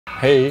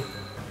Hey,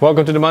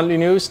 welcome to the monthly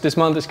news. This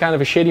month is kind of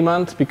a shitty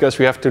month because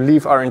we have to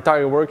leave our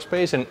entire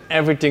workspace and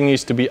everything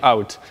needs to be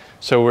out.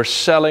 So we're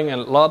selling a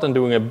lot and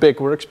doing a big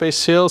workspace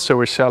sale. So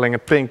we're selling a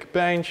pink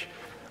bench,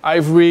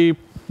 ivory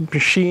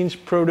machines,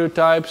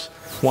 prototypes,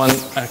 one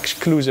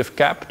exclusive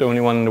cap, the only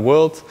one in the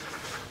world.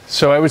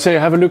 So I would say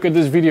have a look at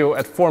this video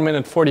at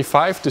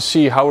 4:45 to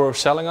see how we're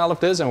selling all of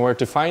this and where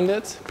to find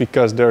it,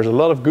 because there's a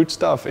lot of good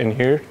stuff in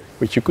here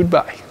which you could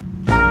buy.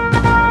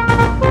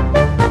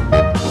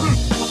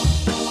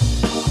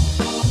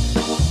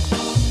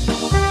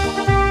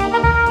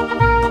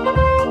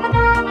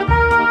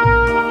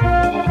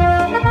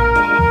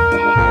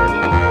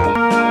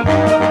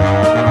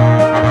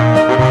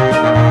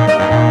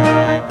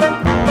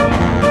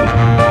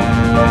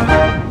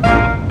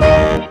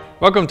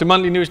 Welcome to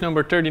monthly news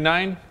number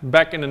 39,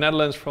 back in the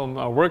Netherlands from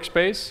our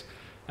workspace.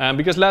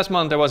 Because last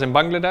month I was in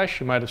Bangladesh,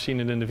 you might have seen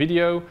it in the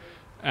video,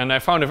 and I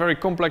found a very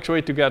complex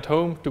way to get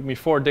home. It took me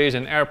 4 days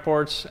in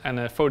airports and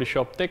a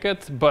Photoshop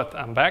ticket, but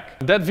I'm back.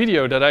 That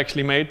video that I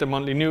actually made, the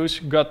monthly news,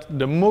 got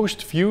the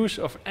most views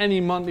of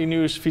any monthly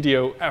news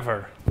video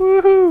ever.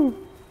 Woohoo!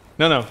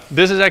 No,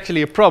 this is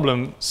actually a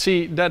problem.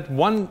 See, that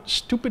one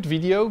stupid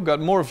video got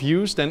more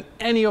views than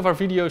any of our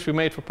videos we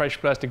made for Precious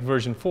Plastic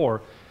version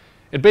 4.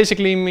 It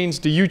basically means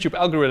the YouTube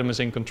algorithm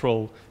is in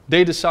control.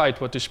 They decide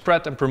what to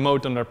spread and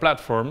promote on their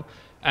platform,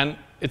 and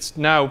it's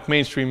now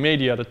mainstream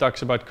media that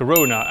talks about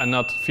Corona and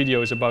not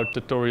videos about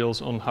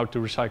tutorials on how to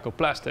recycle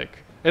plastic.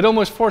 It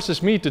almost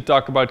forces me to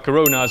talk about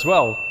Corona as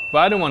well, but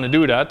I don't want to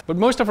do that. But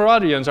most of our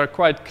audience are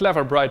quite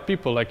clever, bright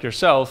people like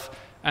yourself,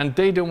 and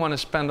they don't want to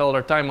spend all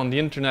their time on the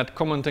internet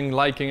commenting,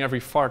 liking every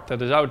fart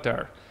that is out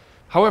there.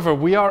 However,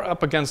 we are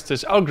up against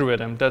this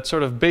algorithm that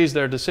sort of base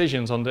their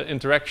decisions on the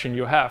interaction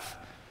you have.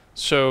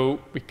 So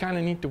we kind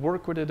of need to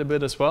work with it a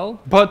bit as well,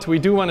 but we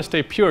do want to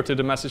stay pure to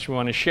the message we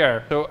want to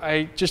share. So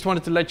I just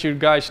wanted to let you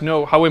guys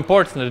know how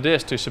important it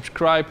is to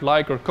subscribe,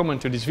 like or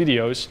comment to these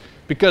videos,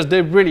 because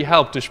they really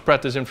help to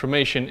spread this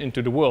information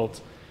into the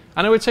world.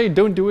 And I would say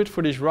don't do it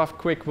for these rough,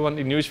 quick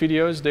monthly news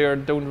videos, they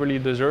don't really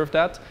deserve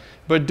that,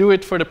 but do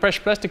it for the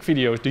Precious Plastic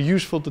videos, the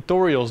useful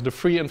tutorials, the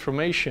free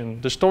information,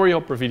 the story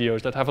hopper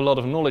videos that have a lot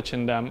of knowledge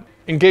in them.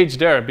 Engage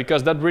there,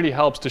 because that really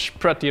helps to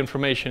spread the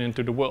information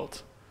into the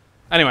world.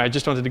 Anyway, I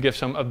just wanted to give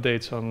some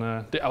updates on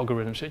the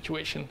algorithm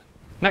situation.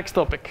 Next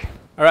topic.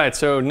 Alright,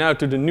 so now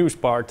to the news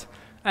part.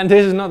 And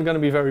this is not going to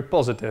be very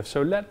positive,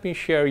 so let me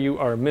share you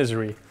our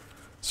misery.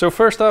 So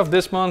first off,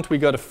 this month we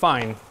got a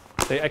fine.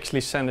 They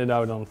actually sent it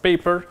out on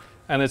paper,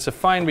 and it's a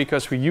fine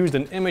because we used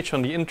an image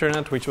on the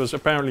internet which was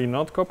apparently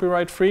not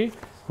copyright free.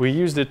 We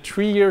used it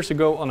 3 years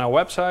ago on our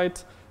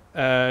website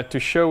to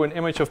show an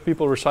image of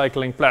people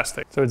recycling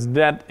plastic. So it's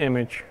that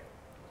image.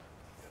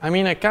 I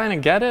mean, I kind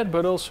of get it,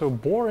 but also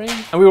boring.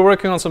 And we were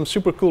working on some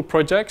super cool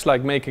projects,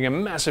 like making a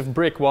massive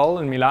brick wall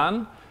in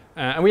Milan.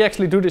 And we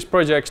actually do these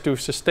projects to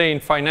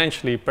sustain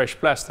financially Precious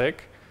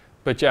Plastic.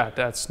 But yeah,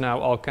 that's now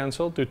all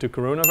cancelled due to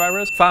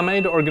coronavirus.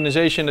 FAME, the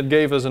organization that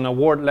gave us an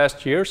award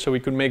last year so we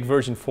could make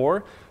version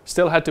 4,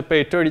 still had to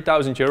pay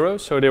 30,000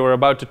 euros. So they were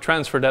about to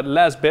transfer that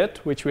last bit,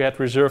 which we had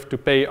reserved to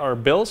pay our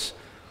bills.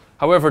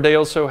 However, they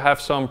also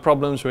have some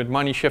problems with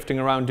money shifting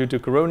around due to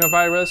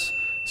coronavirus.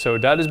 So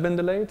that has been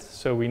delayed,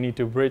 so we need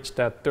to bridge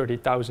that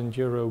 30,000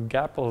 euro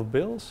gap of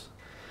bills.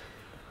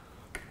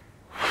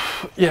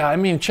 Yeah, I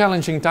mean,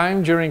 challenging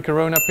time during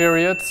Corona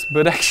period,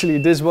 but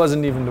actually this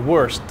wasn't even the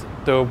worst.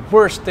 The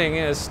worst thing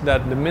is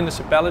that the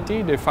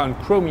municipality, they found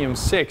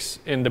chromium-6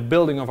 in the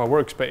building of our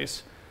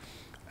workspace.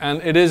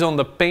 And it is on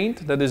the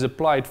paint that is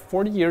applied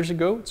 40 years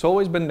ago. It's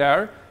always been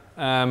there.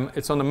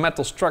 It's on the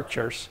metal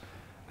structures.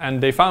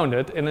 And they found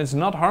it, and it's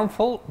not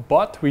harmful,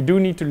 but we do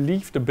need to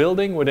leave the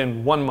building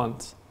within 1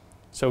 month.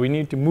 So we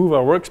need to move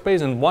our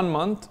workspace in 1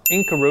 month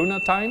in Corona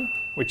time,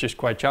 which is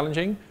quite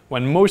challenging,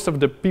 when most of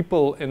the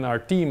people in our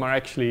team are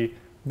actually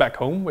back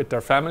home with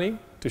their family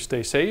to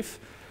stay safe.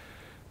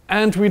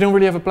 And we don't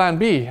really have a plan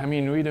B. I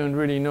mean, we don't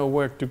really know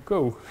where to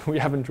go. We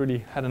haven't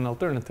really had an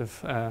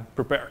alternative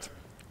prepared.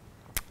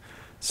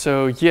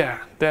 So yeah,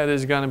 that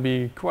is going to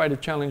be quite a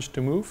challenge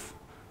to move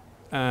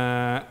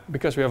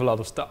because we have a lot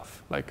of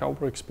stuff. Like our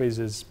workspace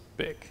is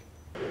big.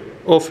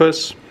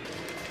 Office,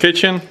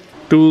 kitchen.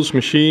 Tools,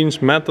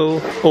 machines, metal,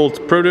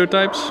 old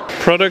prototypes,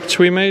 products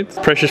we made,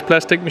 Precious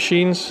Plastic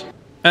machines,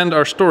 and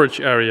our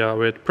storage area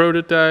with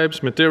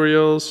prototypes,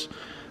 materials,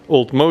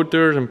 old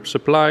motors and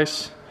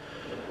supplies.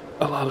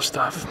 A lot of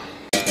stuff.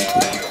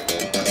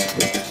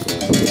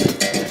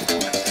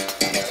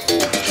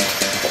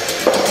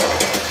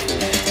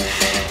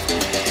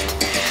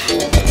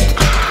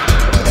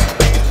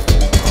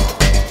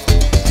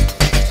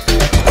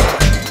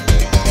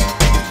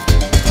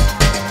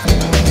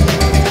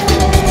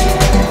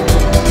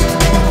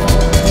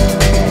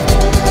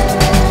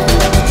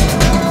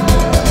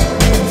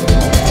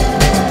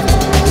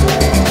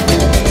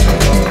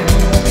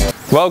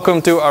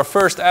 Welcome to our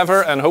first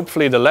ever and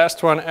hopefully the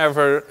last one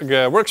ever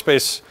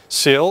workspace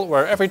sale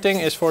where everything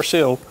is for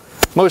sale.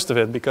 Most of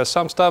it, because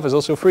some stuff is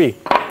also free.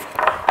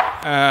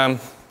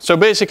 So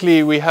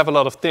basically we have a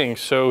lot of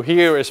things. So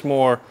here is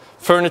more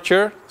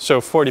furniture, so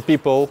 40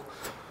 people,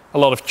 a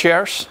lot of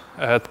chairs,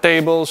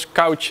 tables,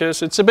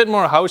 couches. It's a bit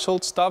more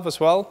household stuff as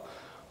well.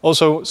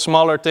 Also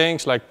smaller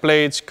things like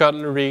plates,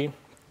 cutlery,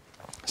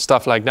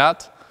 stuff like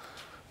that.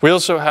 We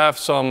also have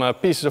some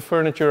pieces of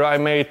furniture I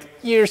made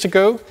years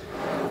ago.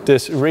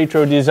 This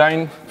retro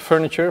design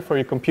furniture for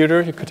your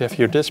computer. You could have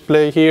your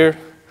display here,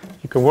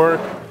 you can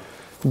work.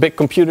 Big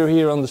computer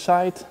here on the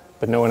side,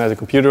 but no one has a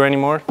computer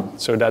anymore,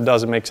 so that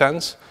doesn't make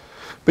sense.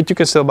 But you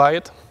can still buy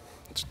it,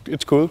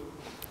 it's cool.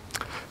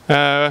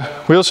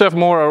 We also have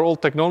more our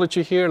old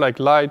technology here, like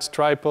lights,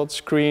 tripods,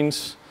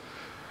 screens,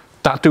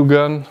 tattoo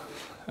gun,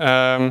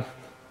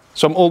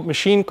 some old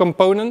machine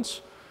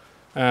components,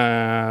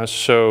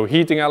 so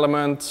heating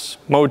elements,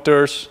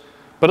 motors,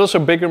 but also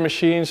bigger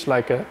machines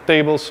like a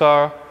table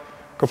saw,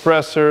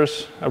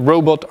 compressors, a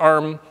robot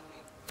arm.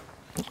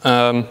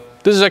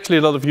 This is actually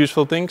a lot of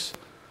useful things.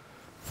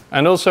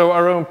 And also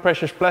our own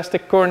precious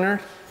plastic corner,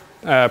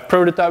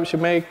 prototypes you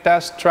make,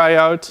 test, try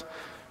out,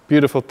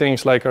 beautiful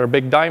things like our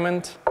big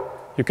diamond.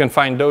 You can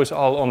find those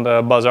all on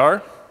the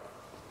bazaar,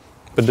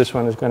 but this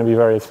one is going to be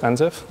very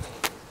expensive.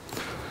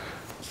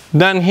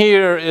 Then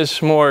here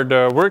is more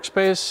the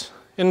workspace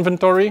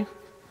inventory,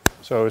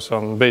 so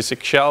some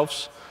basic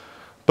shelves,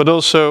 but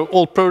also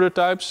old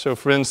prototypes. So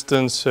for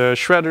instance,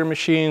 shredder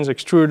machines,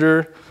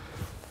 extruder,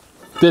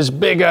 this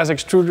big ass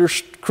extruder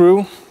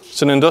screw,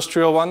 it's an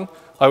industrial one.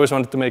 I always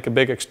wanted to make a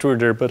big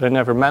extruder, but I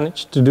never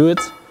managed to do it,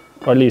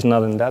 or at least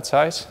not in that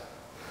size.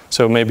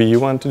 So maybe you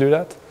want to do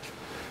that.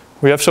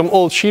 We have some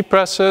old sheet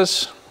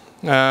presses,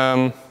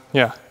 yeah,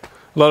 a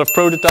lot of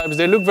prototypes.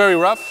 They look very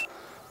rough,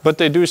 but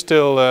they do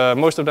still,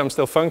 most of them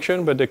still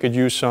function, but they could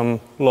use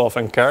some love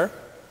and care.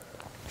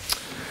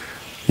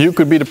 You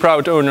could be the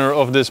proud owner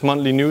of this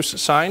monthly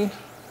news sign,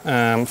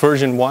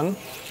 version 1.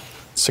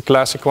 It's a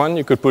classic one,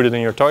 you could put it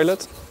in your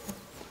toilet.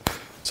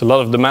 It's a lot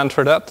of demand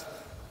for that.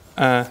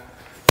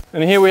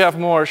 And here we have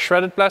more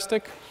shredded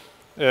plastic,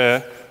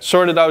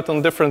 sorted out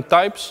on different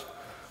types,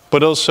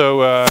 but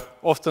also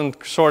often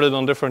sorted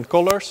on different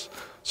colors.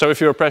 So if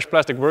you're a precious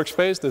plastic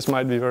workspace, this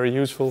might be very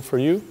useful for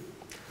you.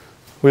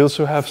 We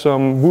also have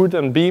some wood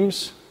and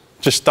beams,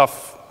 just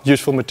stuff,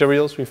 useful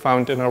materials we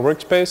found in our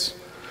workspace.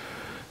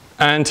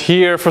 And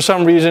here, for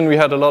some reason, we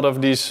had a lot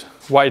of these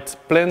white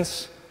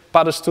plinths,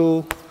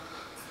 pedestal,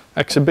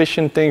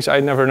 exhibition things. I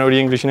never know the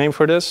English name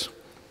for this,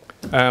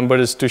 but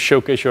it's to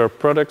showcase your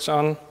products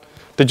on.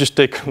 They just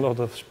take a lot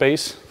of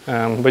space,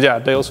 but yeah,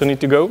 they also need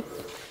to go.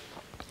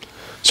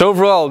 So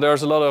overall,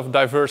 there's a lot of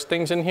diverse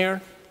things in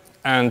here,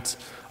 and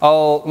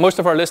most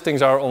of our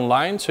listings are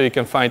online, so you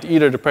can find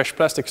either the precious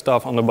plastic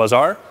stuff on the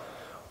bazaar,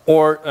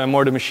 or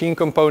more the machine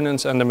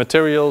components and the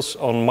materials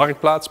on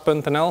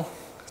marktplaats.nl.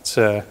 It's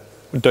a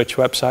Dutch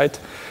website.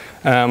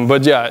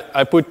 But yeah,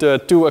 I put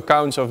 2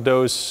 accounts of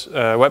those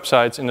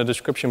websites in the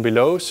description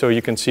below, so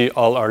you can see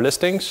all our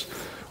listings,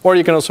 or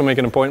you can also make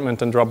an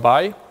appointment and drop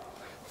by.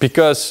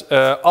 Because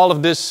all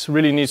of this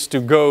really needs to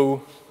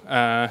go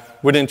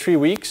within 3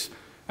 weeks,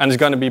 and it's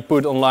going to be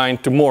put online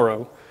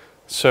tomorrow.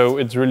 So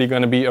it's really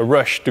going to be a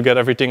rush to get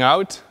everything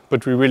out,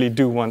 but we really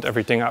do want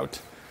everything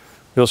out.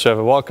 We also have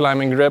a wall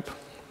climbing grip.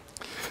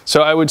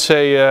 So I would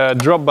say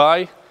drop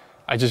by.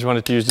 I just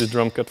wanted to use this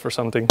drum cut for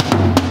something.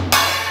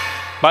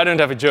 But I don't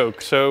have a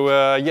joke.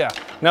 So yeah,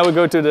 now we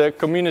go to the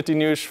community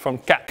news from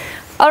Kat.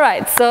 All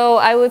right, so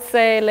I would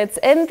say let's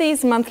end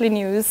these monthly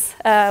news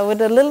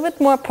with a little bit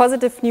more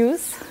positive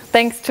news,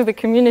 thanks to the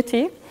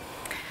community.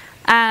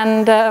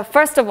 And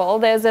first of all,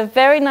 there's a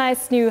very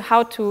nice new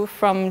how-to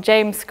from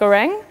James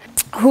Goreng,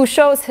 who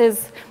shows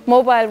his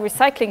mobile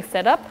recycling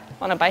setup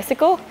on a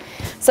bicycle.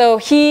 So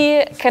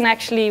he can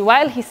actually,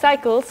 while he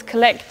cycles,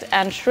 collect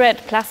and shred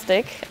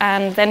plastic,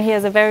 and then he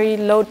has a very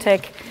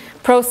low-tech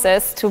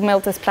process to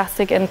melt this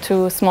plastic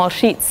into small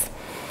sheets.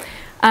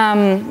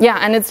 Yeah,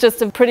 and it's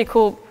just a pretty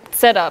cool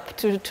setup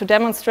to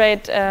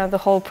demonstrate the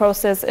whole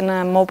process in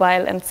a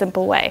mobile and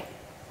simple way.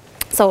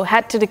 So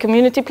head to the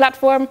community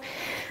platform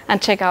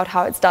and check out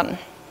how it's done.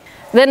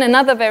 Then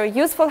another very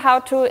useful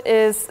how-to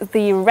is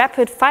the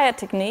rapid fire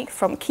technique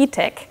from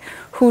Keytech,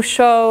 who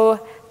show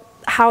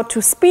how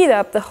to speed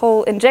up the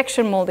whole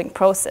injection molding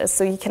process,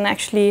 so you can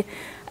actually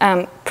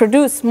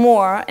produce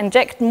more,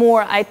 inject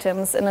more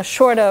items in a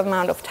shorter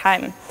amount of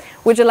time,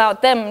 which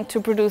allowed them to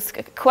produce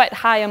a quite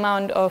high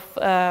amount of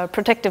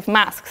protective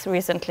masks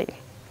recently.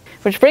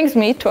 Which brings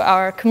me to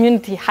our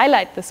community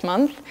highlight this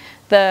month,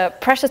 the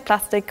precious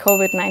plastic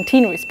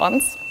COVID-19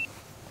 response.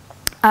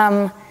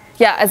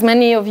 Yeah, as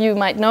many of you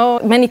might know,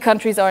 many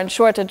countries are in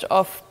shortage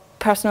of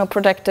personal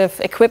protective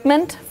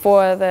equipment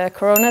for the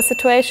corona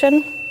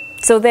situation.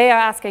 So they are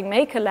asking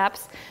Maker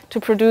Labs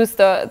to produce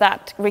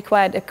that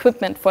required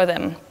equipment for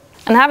them.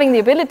 And having the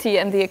ability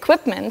and the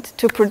equipment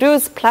to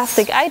produce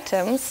plastic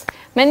items,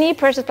 many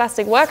precious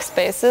plastic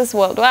workspaces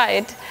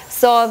worldwide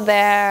saw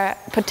their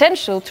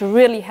potential to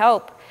really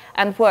help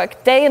and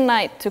work day and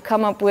night to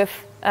come up with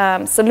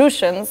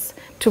solutions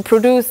to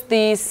produce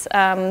this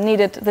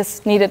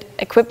needed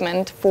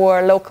equipment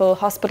for local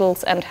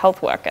hospitals and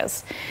health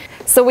workers.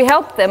 So we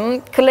help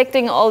them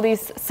collecting all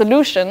these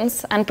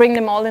solutions and bring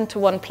them all into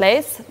one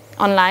place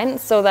online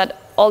so that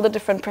all the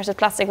different precious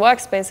plastic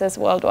workspaces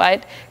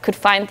worldwide could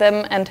find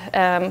them and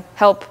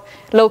help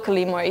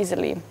locally more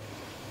easily.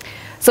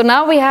 So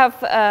now we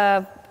have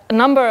a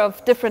number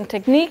of different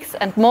techniques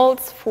and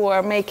molds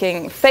for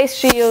making face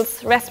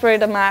shields,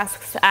 respirator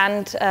masks,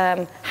 and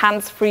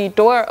hands-free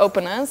door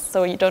openers,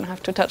 so you don't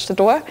have to touch the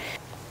door.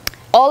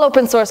 All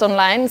open source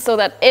online, so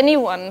that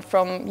anyone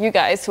from you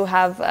guys who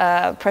have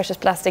a precious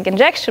plastic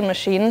injection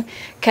machine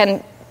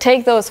can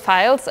take those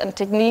files and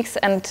techniques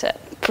and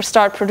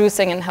start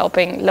producing and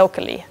helping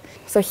locally.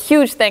 So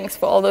huge thanks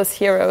for all those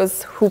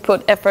heroes who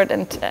put effort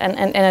and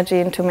energy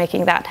into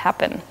making that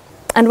happen.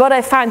 And what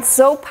I find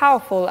so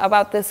powerful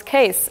about this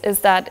case is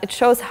that it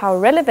shows how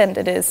relevant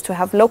it is to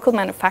have local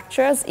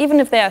manufacturers, even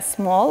if they are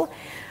small,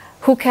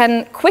 who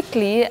can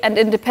quickly and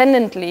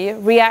independently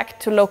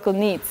react to local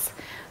needs.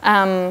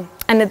 And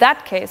in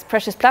that case,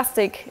 precious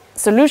plastic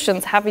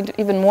solutions have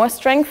even more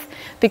strength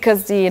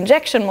because the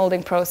injection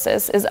molding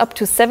process is up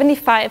to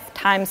 75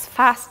 times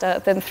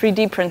faster than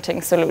 3D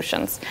printing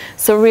solutions.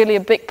 So really a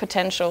big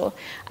potential.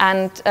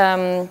 And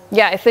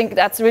yeah, I think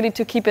that's really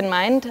to keep in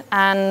mind.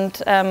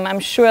 And I'm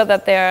sure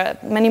that there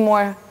are many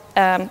more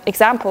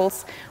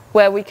examples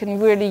where we can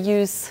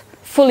really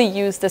fully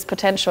use this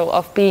potential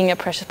of being a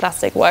precious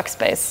plastic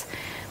workspace.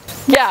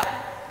 Yeah,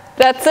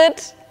 that's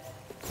it.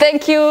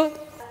 Thank you.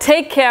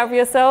 Take care of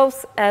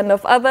yourselves and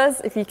of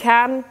others if you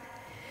can.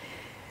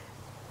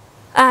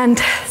 And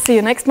see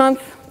you next month.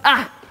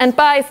 And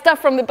buy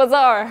stuff from the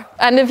bazaar.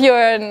 And if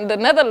you're in the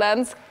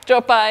Netherlands,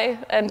 drop by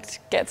and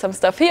get some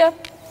stuff here.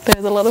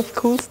 There's a lot of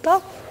cool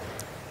stuff.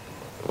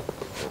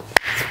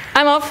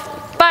 I'm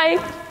off. Bye.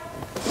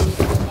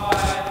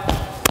 Bye.